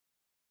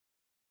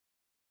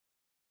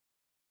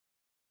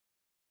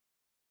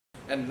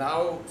And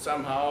now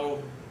somehow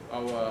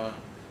our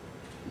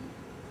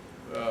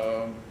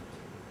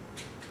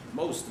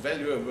most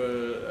valuable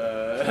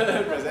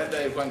presenter,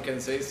 if one can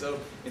say so,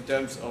 in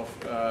terms of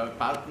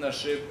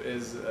partnership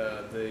is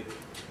the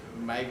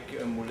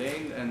Mike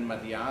Mullane and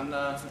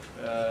Madiana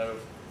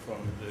from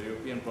the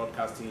European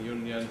Broadcasting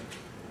Union.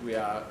 We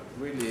are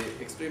really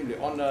extremely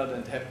honored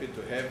and happy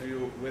to have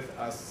you with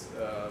us,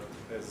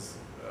 as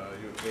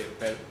you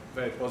play a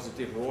very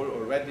positive role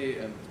already,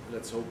 and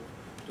let's hope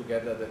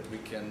together that we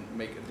can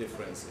make a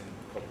difference in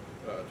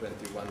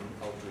COP21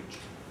 outreach.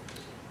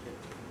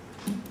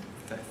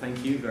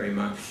 Thank you very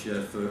much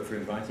for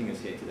inviting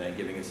us here today and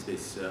giving us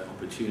this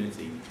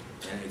opportunity.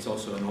 It's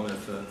also an honour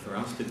for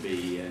us to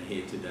be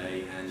here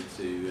today and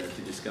to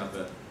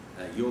discover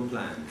your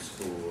plans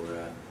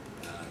for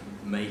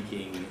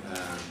making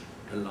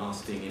a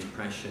lasting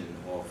impression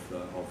of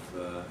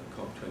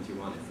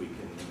COP21, if we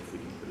can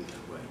put it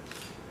that way.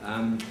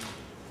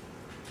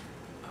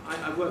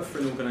 I work for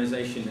an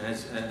organisation,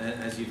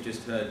 as you've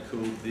just heard,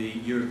 called the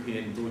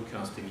European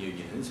Broadcasting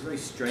Union, and it's a very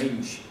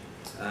strange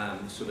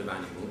sort of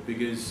animal,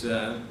 because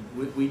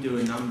we do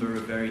a number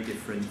of very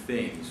different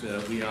things.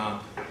 We are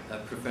a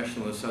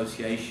professional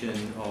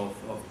association of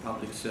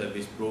public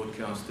service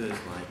broadcasters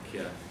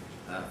like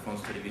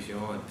France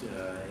Télévisions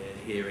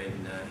here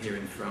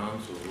in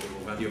France,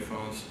 or Radio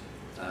France,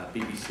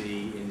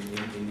 BBC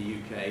in the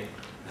UK,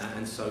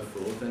 and so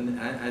forth. And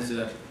as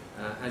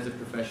a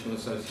professional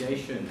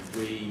association,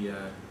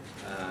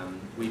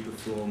 we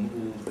perform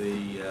all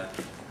the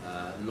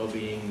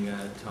lobbying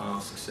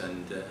tasks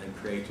and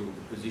create all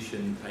the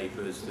position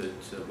papers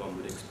that one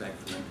would expect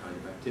from that kind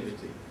of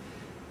activity.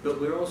 But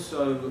we're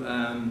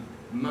also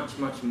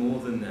much more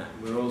than that.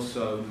 We're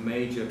also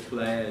major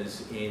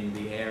players in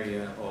the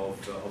area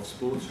of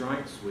sports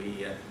rights.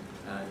 We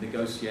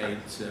negotiate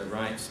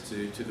rights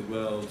to the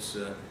world's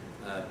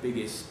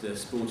biggest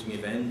sporting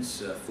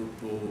events,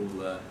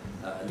 football,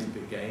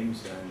 Olympic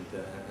Games,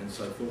 and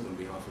so forth, on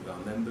behalf of our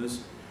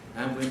members.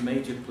 And we're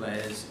major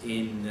players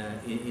in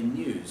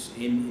news.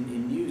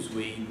 In news,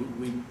 we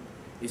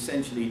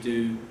essentially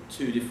do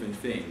two different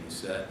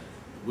things.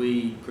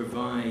 We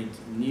provide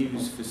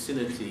news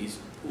facilities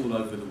all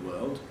over the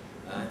world.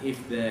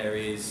 If there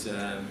is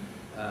a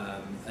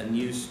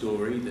news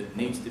story that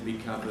needs to be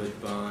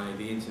covered by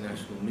the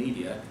international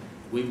media,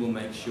 we will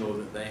make sure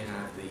that they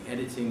have the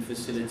editing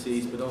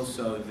facilities, but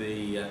also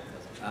the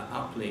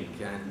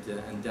uplink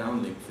and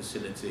downlink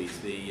facilities,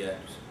 the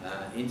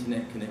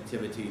internet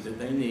connectivity that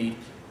they need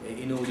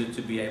in order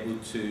to be able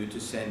to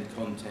send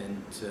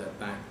content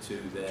back to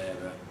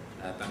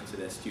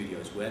their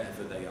studios,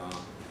 wherever they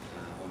are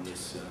on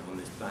this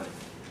planet.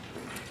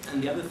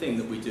 And the other thing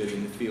that we do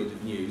in the field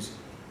of news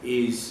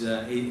is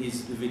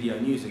the video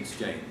news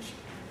exchange.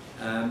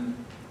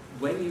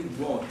 When you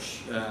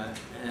watch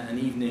an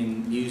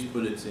evening news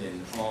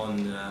bulletin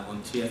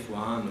on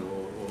TF1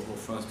 or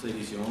France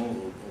Télévisions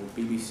or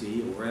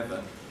BBC or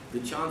wherever, the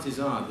chances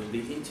are that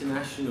the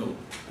international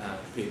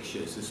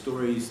pictures, the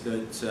stories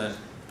that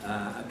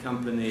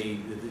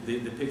accompany,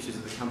 the pictures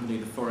that accompany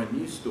the foreign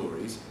news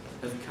stories,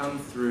 have come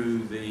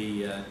through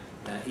the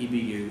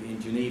EBU in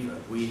Geneva.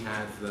 We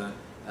have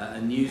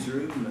a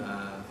newsroom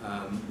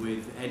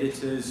with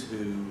editors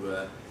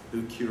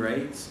who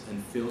curate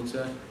and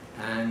filter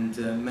and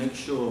make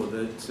sure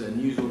that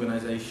news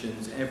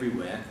organisations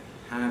everywhere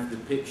have the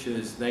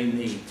pictures they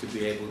need to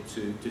be able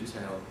to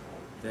tell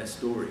their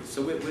stories.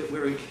 So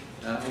we're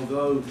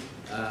although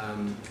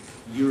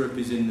Europe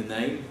is in the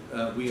name,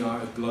 we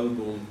are a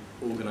global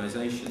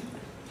organisation.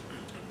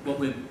 What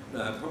we're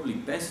probably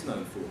best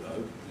known for,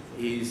 though,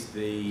 is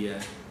the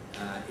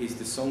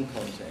song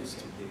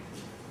contest.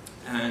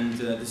 And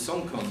the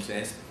song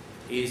contest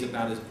is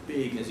about as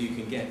big as you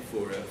can get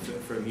for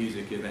a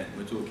music event.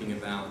 We're talking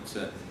about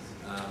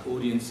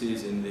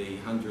audiences in the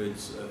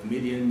hundreds of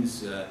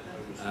millions,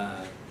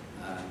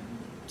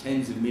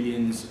 tens of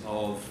millions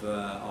of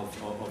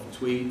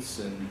tweets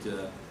and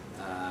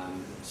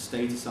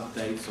status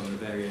updates on the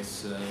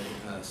various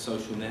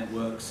social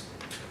networks.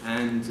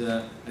 And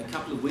a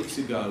couple of weeks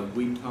ago,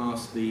 we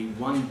passed the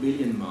 1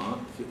 billion mark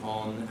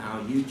on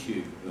our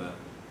YouTube,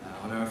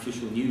 on our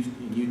official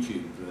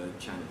YouTube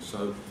channel.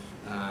 So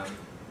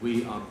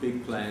we are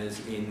big players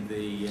in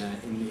the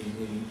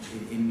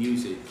in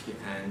music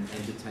and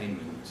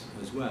entertainment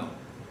as well.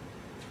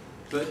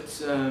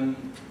 But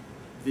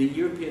the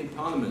European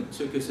Parliament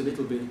took us a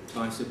little bit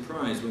by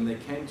surprise when they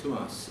came to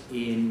us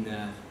in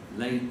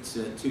late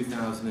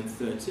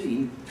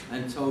 2013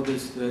 and told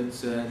us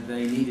that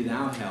they needed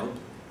our help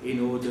in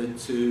order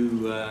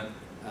to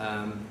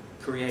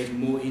create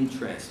more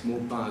interest, more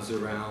buzz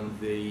around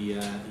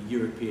the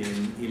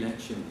European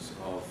elections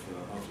of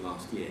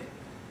last year.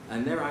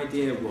 And their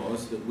idea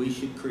was that we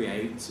should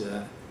create,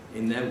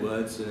 in their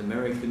words, an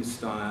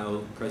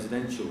American-style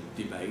presidential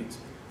debate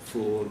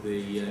for the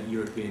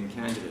European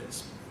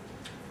candidates.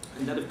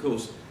 And that, of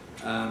course,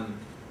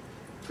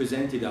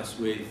 presented us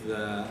with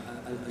a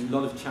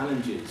lot of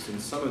challenges,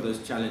 and some of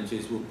those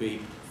challenges will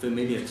be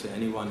familiar to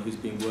anyone who's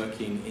been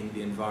working in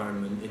the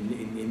environment,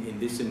 in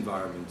this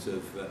environment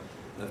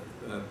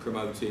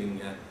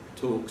promoting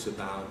talks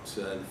about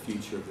the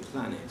future of the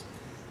planet.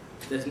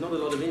 There's not a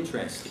lot of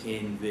interest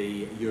in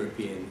the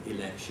European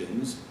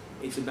elections.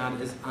 It's about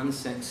as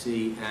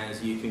unsexy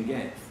as you can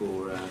get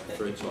for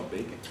a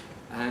topic.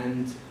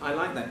 And I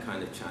like that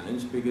kind of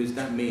challenge because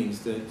that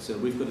means that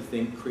we've got to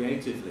think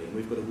creatively and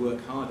we've got to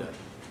work harder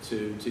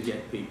to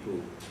get people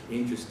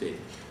interested.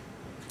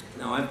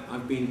 Now,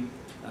 I've been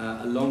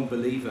a long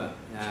believer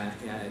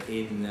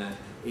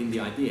in the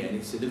idea, and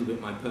it's a little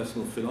bit my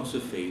personal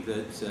philosophy,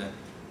 that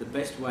the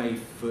best way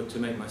to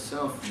make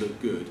myself look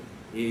good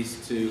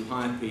is to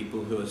hire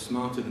people who are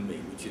smarter than me,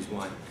 which is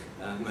why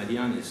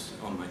Madiana's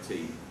on my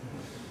team.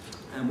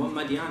 And what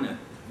Madiana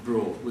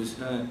brought was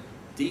her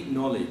deep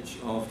knowledge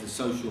of the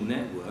social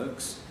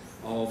networks,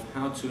 of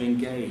how to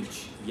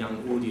engage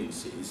young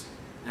audiences,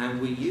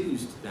 and we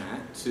used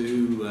that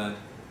to,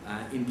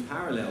 in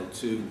parallel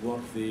to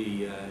what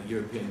the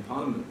European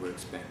Parliament were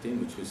expecting,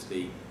 which was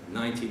the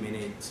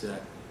 90-minute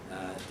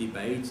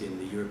debate in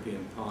the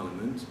European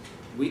Parliament.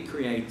 We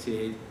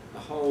created a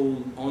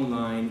whole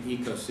online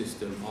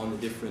ecosystem on the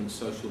different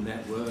social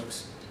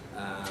networks.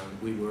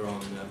 We were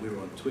on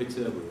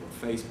Twitter, we were on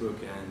Facebook,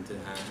 and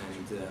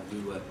we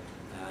were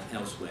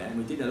elsewhere. And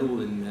we did that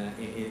all in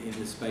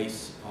the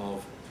space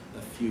of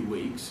a few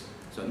weeks.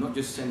 So not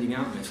just sending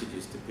out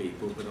messages to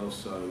people, but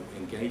also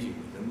engaging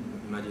with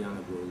them.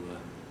 Madiana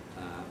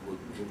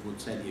will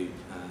tell you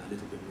a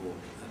little bit more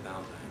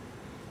about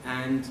that.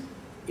 And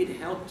it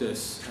helped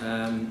us,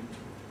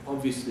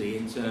 obviously,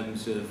 in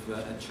terms of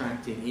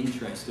attracting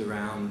interest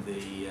around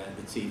the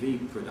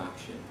TV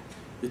production.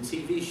 The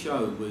TV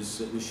show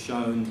was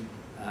shown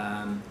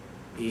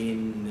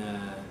in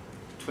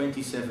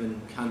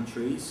 27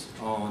 countries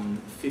on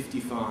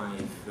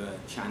 55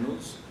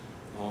 channels,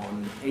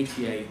 on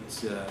 88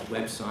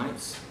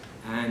 websites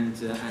and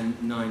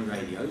 9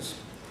 radios.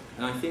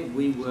 And I think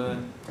we were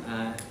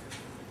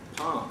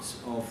part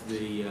of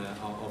the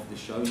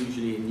show.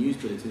 Usually in news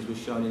bulletins was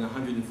shown in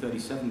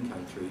 137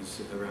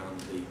 countries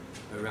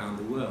around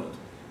the world.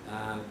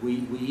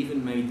 We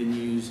even made the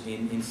news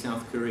in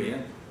South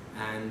Korea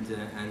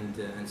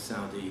and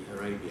Saudi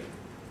Arabia.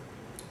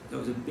 That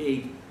was a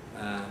big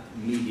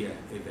media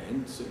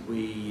event.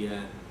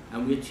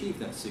 And we achieved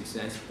that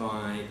success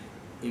by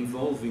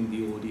involving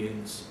the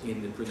audience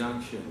in the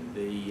production.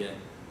 The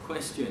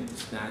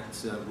questions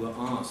that were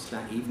asked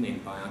that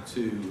evening by our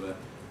two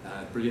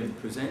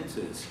brilliant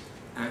presenters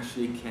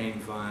actually came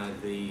via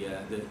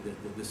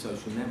the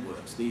social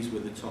networks. These were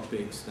the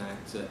topics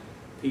that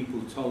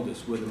people told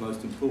us were the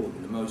most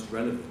important, the most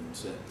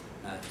relevant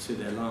to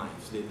their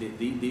lives.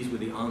 These were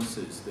the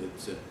answers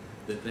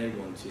that they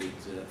wanted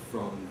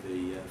from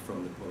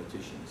the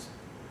politicians.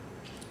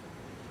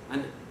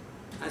 And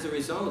as a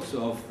result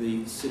of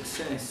the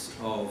success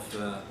of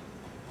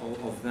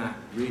that,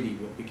 really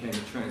what became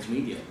a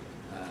transmedia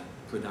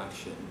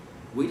production,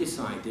 we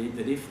decided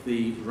that if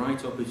the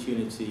right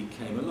opportunity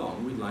came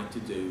along, we'd like to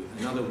do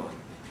another one.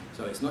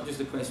 So it's not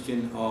just a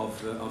question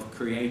of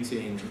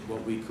creating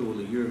what we call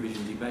a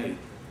Eurovision debate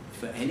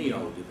for any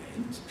old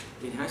event.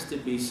 It has to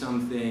be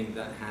something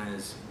that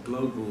has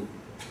global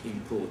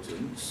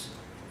importance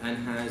and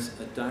has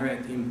a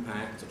direct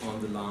impact on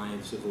the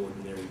lives of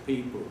ordinary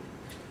people.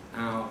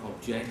 Our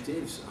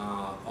objectives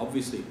are,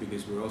 obviously,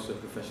 because we're also a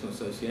professional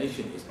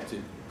association, is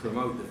to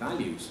promote the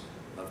values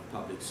of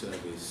public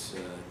service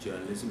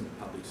journalism and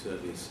public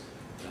service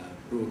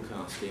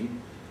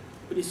broadcasting,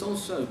 but it's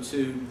also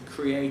to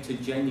create a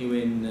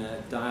genuine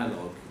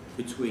dialogue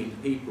between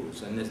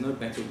peoples, and there's no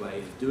better way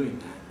of doing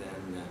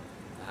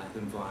that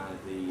than via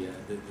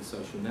the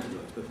social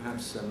networks. But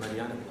perhaps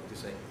Madiana would like to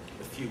say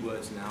a few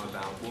words now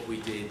about what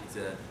we did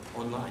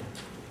online.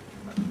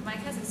 Mike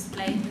has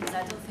explained, because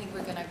I don't think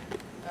we're going to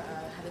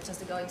have a chance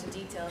to go into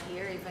detail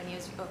here. If any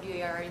of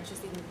you are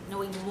interested in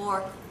knowing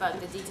more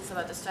about the details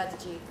about the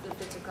strategy, feel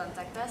free to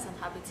contact us. I'm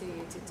happy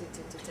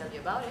to tell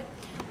you about it.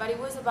 But it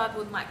was about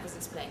what Mike was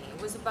explaining.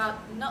 It was about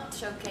not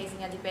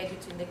showcasing a debate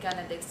between the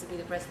candidates to be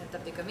the president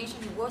of the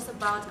commission. It was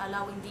about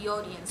allowing the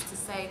audience to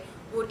say,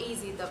 what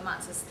is it that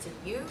matters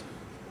to you?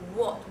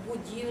 What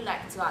would you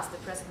like to ask the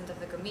president of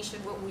the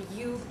commission? What would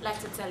you like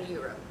to tell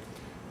Europe?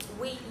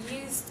 We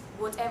used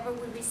whatever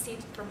we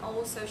received from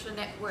all social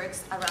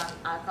networks around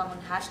our common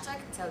hashtag,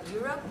 Tell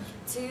Europe,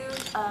 to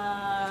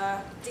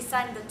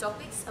design the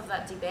topics of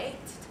that debate,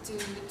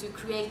 to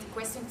create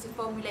questions, to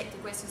formulate the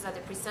questions that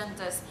the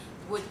presenters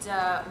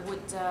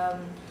would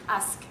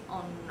ask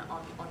on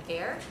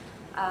air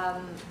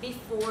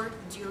before,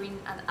 during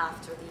and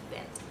after the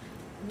event.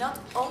 Not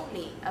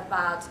only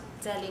about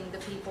telling the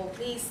people,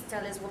 please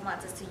tell us what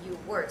matters to you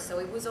work. So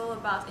it was all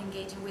about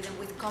engaging with them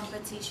with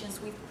competitions,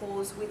 with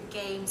polls, with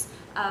games,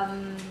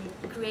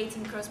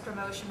 creating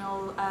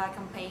cross-promotional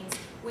campaigns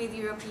with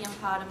European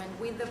Parliament,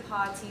 with the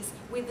parties,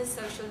 with the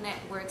social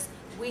networks,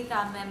 with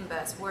our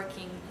members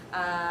working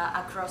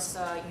across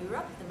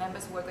Europe, the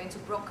members who are going to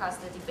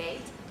broadcast the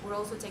debate. We're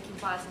also taking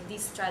part in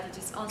these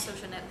strategies on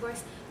social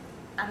networks.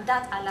 And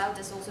that allowed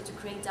us also to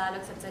create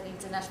dialogues at an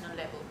international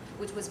level,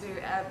 which was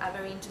a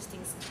very interesting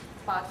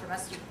part for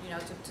us,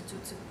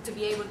 to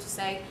be able to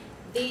say,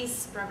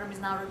 this program is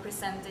now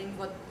representing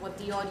what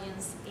the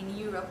audience in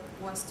Europe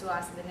wants to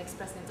ask the next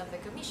president of the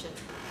Commission.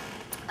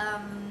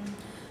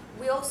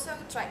 We also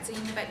tried to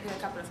innovate with a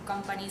couple of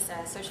companies,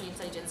 social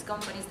intelligence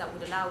companies, that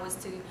would allow us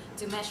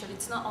to measure.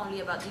 It's not only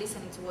about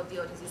listening to what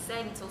the audience is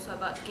saying, it's also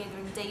about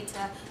gathering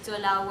data to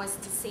allow us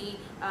to see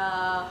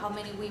how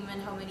many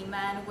women, how many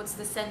men, what's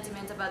the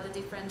sentiment about the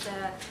different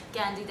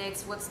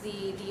candidates, what's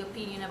the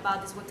opinion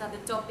about this, what are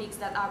the topics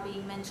that are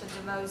being mentioned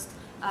the most,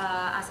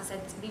 as I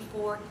said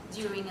before,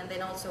 during and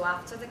then also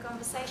after the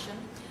conversation.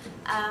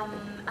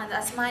 And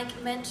as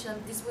Mike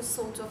mentioned, this was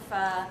sort of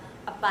a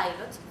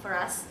pilot for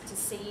us to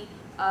see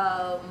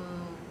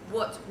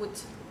what would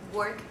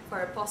work for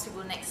a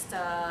possible next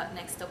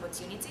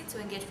opportunity to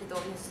engage with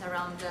audiences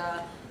around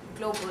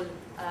global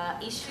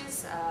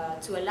issues,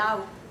 to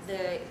allow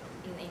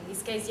in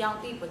this case young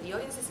people, the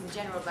audiences in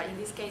general, but in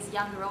this case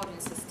younger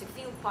audiences, to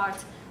feel part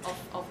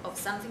of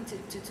something,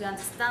 to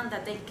understand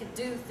that they can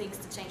do things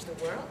to change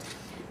the world.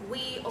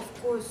 We of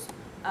course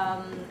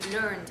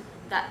learned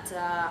that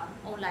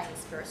online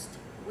is first.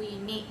 We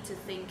need to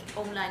think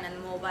online and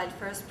mobile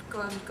first,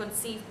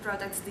 conceive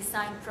products,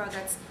 design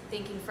products,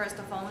 thinking first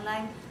of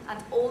online,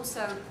 and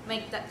also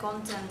make that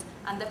content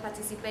and the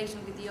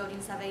participation with the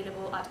audience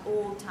available at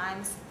all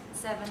times.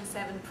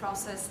 7/7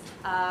 process.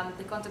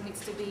 The content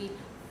needs to be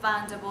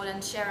fundable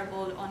and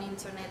shareable on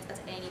internet at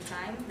any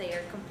time. They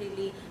are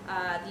completely,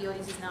 the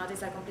audiences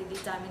nowadays are completely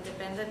time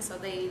independent, so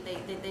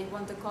they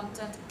want the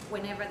content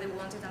whenever they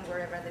want it and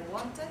wherever they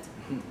want it.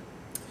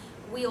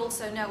 We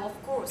also know,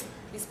 of course,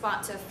 this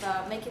part of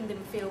making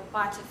them feel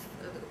part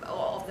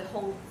of the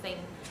whole thing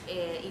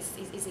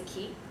is a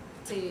key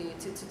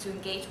to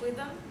engage with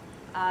them.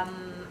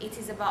 It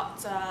is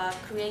about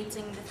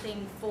creating the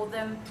thing for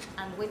them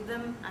and with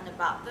them and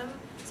about them.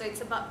 So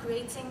it's about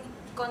creating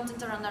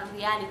content around a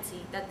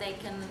reality that they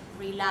can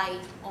rely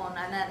on,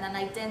 an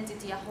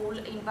identity, a whole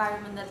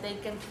environment that they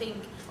can think,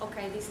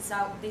 okay, this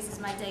is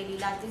my daily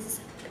life, this is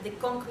the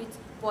concrete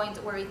point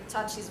where it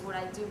touches what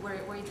I do,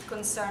 where it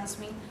concerns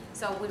me.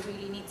 So we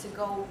really need to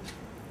go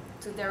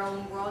to their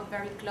own world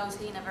very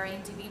closely, in a very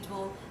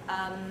individual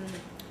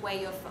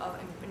way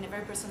in a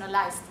very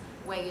personalized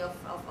way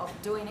of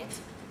doing it.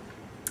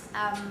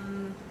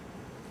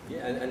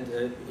 Yeah, and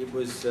it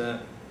was.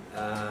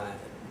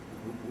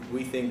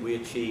 We think we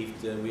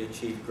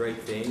achieved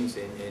great things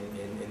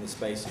in the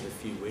space of a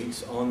few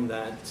weeks. On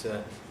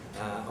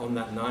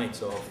that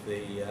night of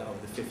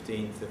the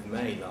 15th of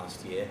May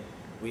last year,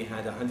 we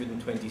had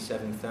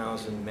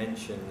 127,000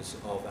 mentions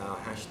of our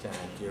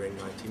hashtag during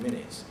 90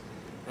 minutes.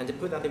 And to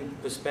put that in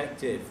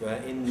perspective,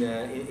 in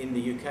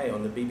the UK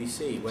on the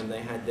BBC, when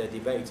they had their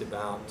debate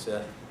about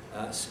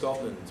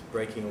Scotland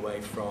breaking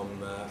away from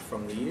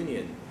the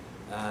Union,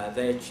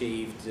 they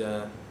achieved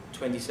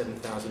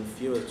 27,000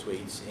 fewer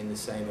tweets in the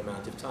same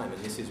amount of time.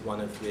 And this is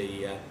one of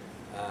the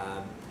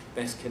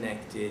best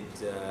connected,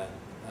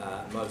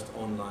 most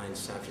online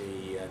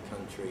savvy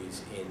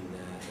countries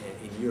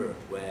in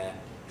Europe, where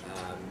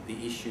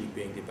the issue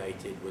being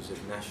debated was of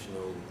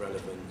national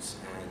relevance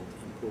and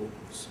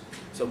importance.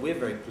 So we're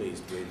very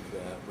pleased with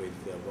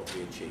what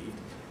we achieved,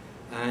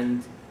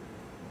 and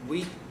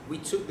we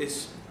took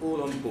this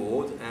all on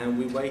board, and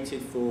we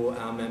waited for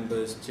our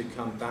members to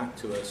come back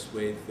to us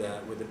with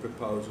a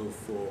proposal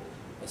for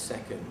a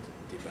second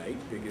debate,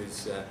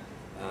 because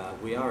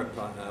we are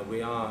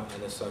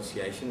an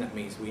association. That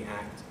means we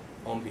act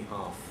on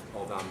behalf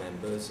of our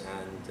members,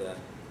 and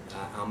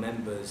our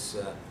members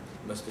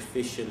must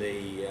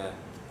officially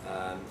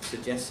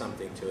suggest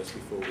something to us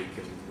before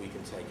we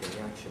can take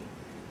any action.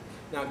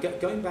 Now,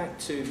 going back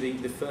to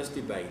the first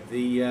debate,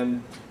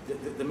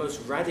 the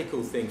most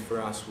radical thing for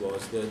us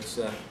was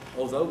that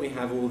although we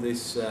have all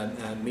this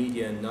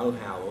media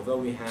know-how, although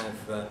we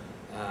have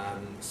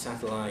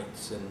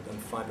satellites and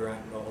fibre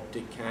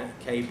optic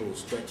cables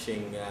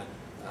stretching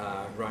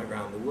right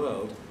around the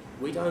world,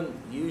 we don't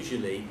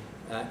usually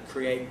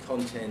create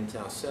content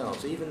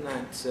ourselves. Even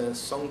that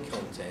song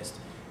contest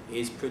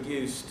is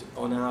produced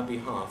on our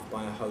behalf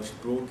by a host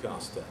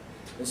broadcaster.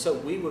 And so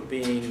we were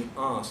being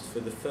asked for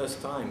the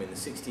first time in the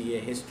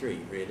 60-year history,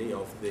 really,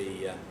 of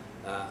the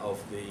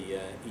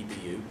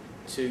EBU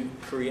to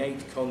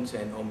create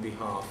content on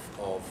behalf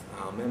of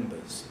our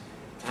members.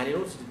 And in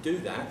order to do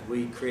that,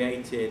 we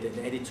created an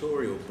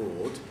editorial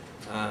board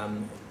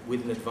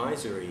with an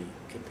advisory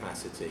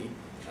capacity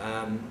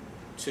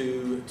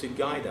to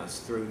guide us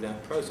through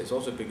that process.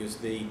 Also because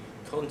the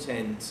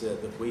content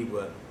that we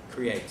were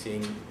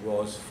creating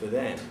was for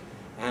them.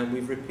 And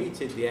we've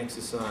repeated the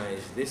exercise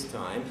this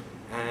time,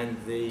 and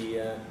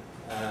the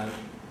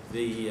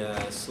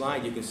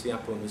slide you can see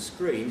up on the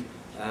screen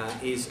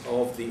is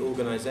of the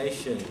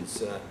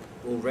organisations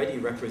already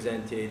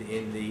represented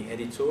in the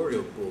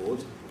editorial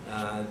board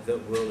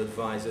that will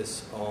advise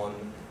us on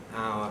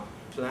our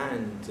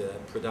planned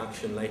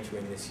production later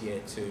in this year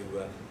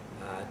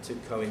to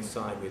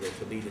coincide with it,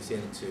 to lead us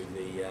into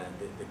the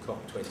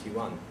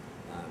COP21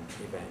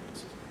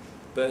 event.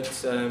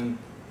 But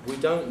we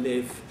don't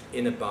live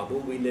in a bubble.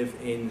 We live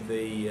in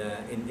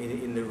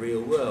the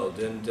real world,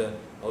 and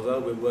although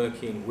we're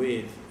working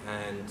with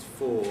and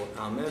for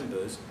our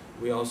members,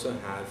 we also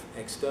have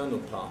external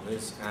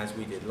partners, as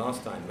we did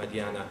last time.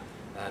 Madiana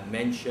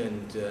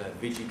mentioned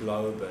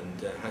Vigiglobe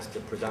and Hasta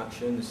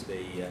Productions,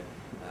 the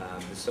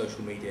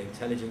social media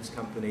intelligence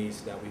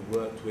companies that we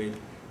worked with.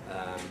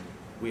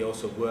 We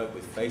also work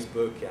with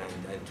Facebook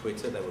and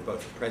Twitter. They were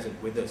both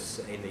present with us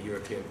in the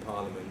European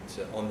Parliament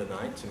on the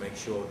night to make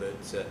sure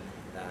that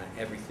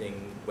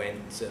everything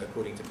went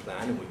according to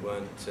plan and we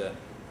weren't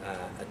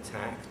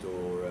attacked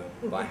or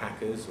by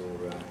hackers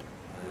or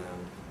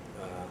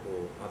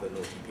other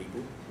naughty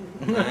people.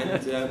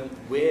 And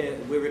we're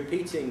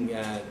repeating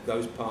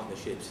those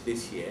partnerships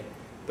this year,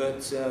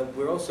 but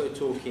we're also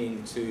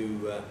talking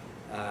to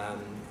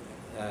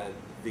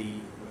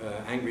the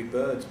Angry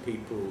Birds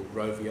people,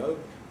 Rovio,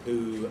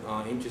 who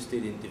are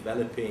interested in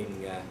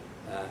developing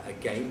a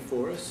game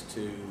for us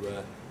to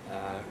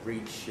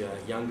reach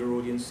younger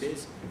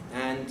audiences,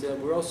 and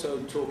we're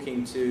also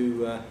talking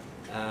to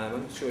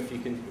I'm not sure if you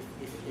can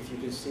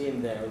see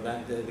in there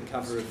that the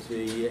cover of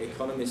the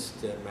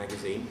Economist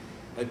magazine,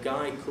 a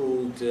guy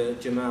called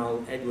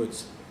Jamal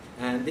Edwards,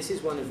 and this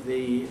is one of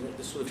the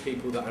sort of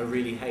people that I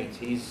really hate.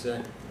 He's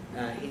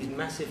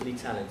massively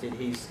talented.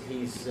 He's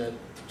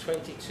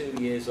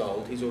 22 years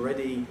old. He's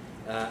already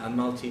a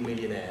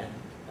multi-millionaire.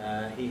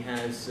 He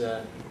has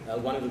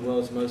one of the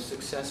world's most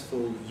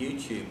successful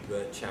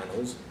YouTube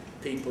channels.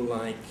 People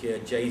like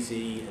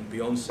Jay-Z and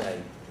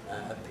Beyonce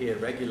appear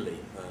regularly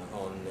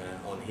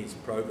on his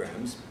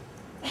programs,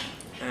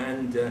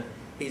 and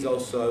he's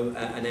also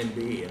an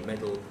MBE, a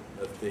Medal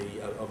of the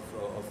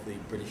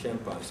British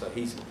Empire. So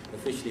he's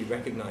officially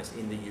recognised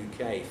in the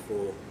UK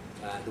for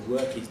the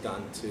work he's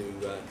done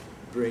to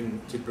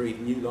breathe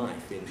new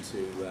life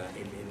into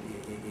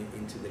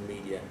the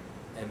media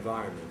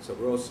environment. So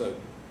we're also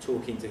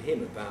talking to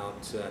him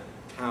about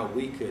how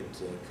we could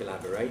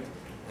collaborate,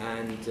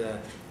 and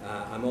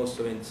I'm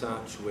also in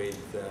touch with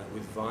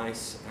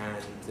Vice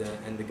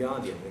and The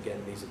Guardian.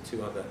 Again, these are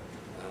two other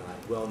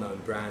well-known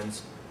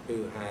brands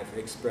who have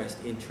expressed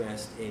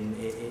interest in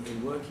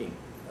working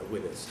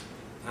with us.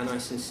 And I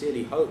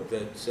sincerely hope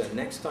that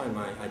next time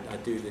I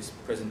do this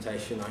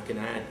presentation, I can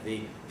add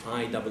the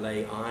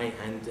IAAI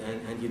and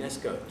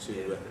UNESCO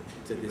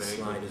to this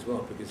slide as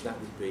well, because that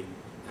would be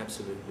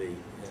absolutely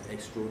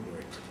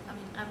extraordinary. I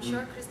mean, I'm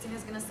sure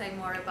Christina's going to say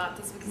more about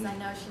this, because I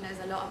know she knows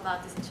a lot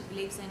about this and she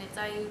believes in it.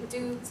 I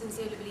do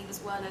sincerely believe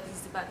as well that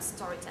it's about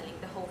storytelling,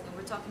 the whole thing.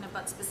 We're talking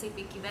about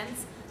specific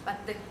events,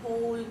 but the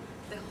whole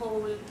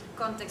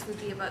context would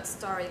be about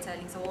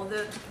storytelling. So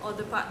all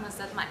the partners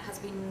that Mike has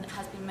been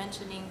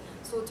mentioning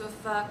sort of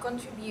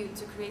contribute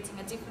to creating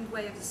a different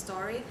way of the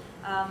story.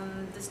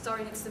 The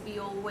story needs to be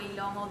all way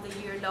long, all the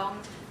year long.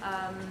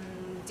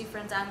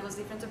 Different angles,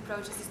 different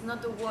approaches. It's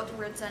not the what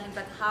we're telling,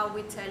 but how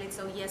we tell it.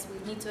 So yes, we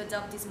need to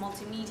adopt this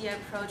multimedia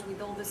approach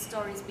with all the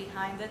stories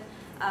behind it.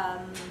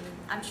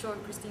 I'm sure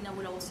Christina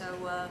will also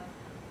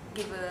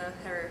give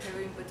her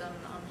input on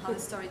how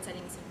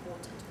storytelling is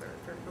important for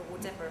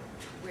whatever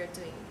we're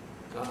doing.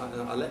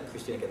 I'll let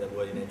Christina get that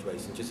word in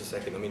edgeways in just a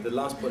second. I mean, the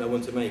last point I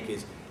want to make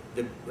is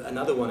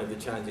another one of the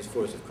challenges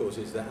for us, of course,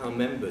 is that our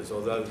members,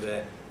 although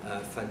they're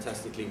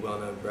fantastically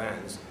well-known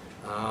brands,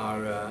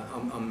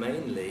 are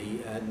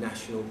mainly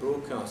national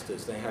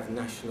broadcasters. They have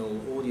national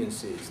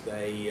audiences.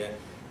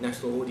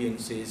 National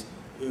audiences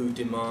who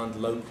demand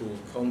local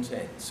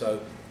content. So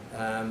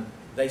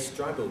they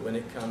struggle when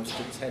it comes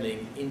to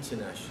telling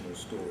international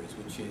stories,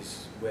 which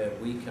is where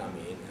we come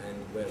in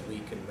and where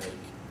we can make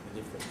a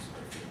difference.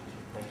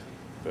 Thank you.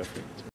 Perfect.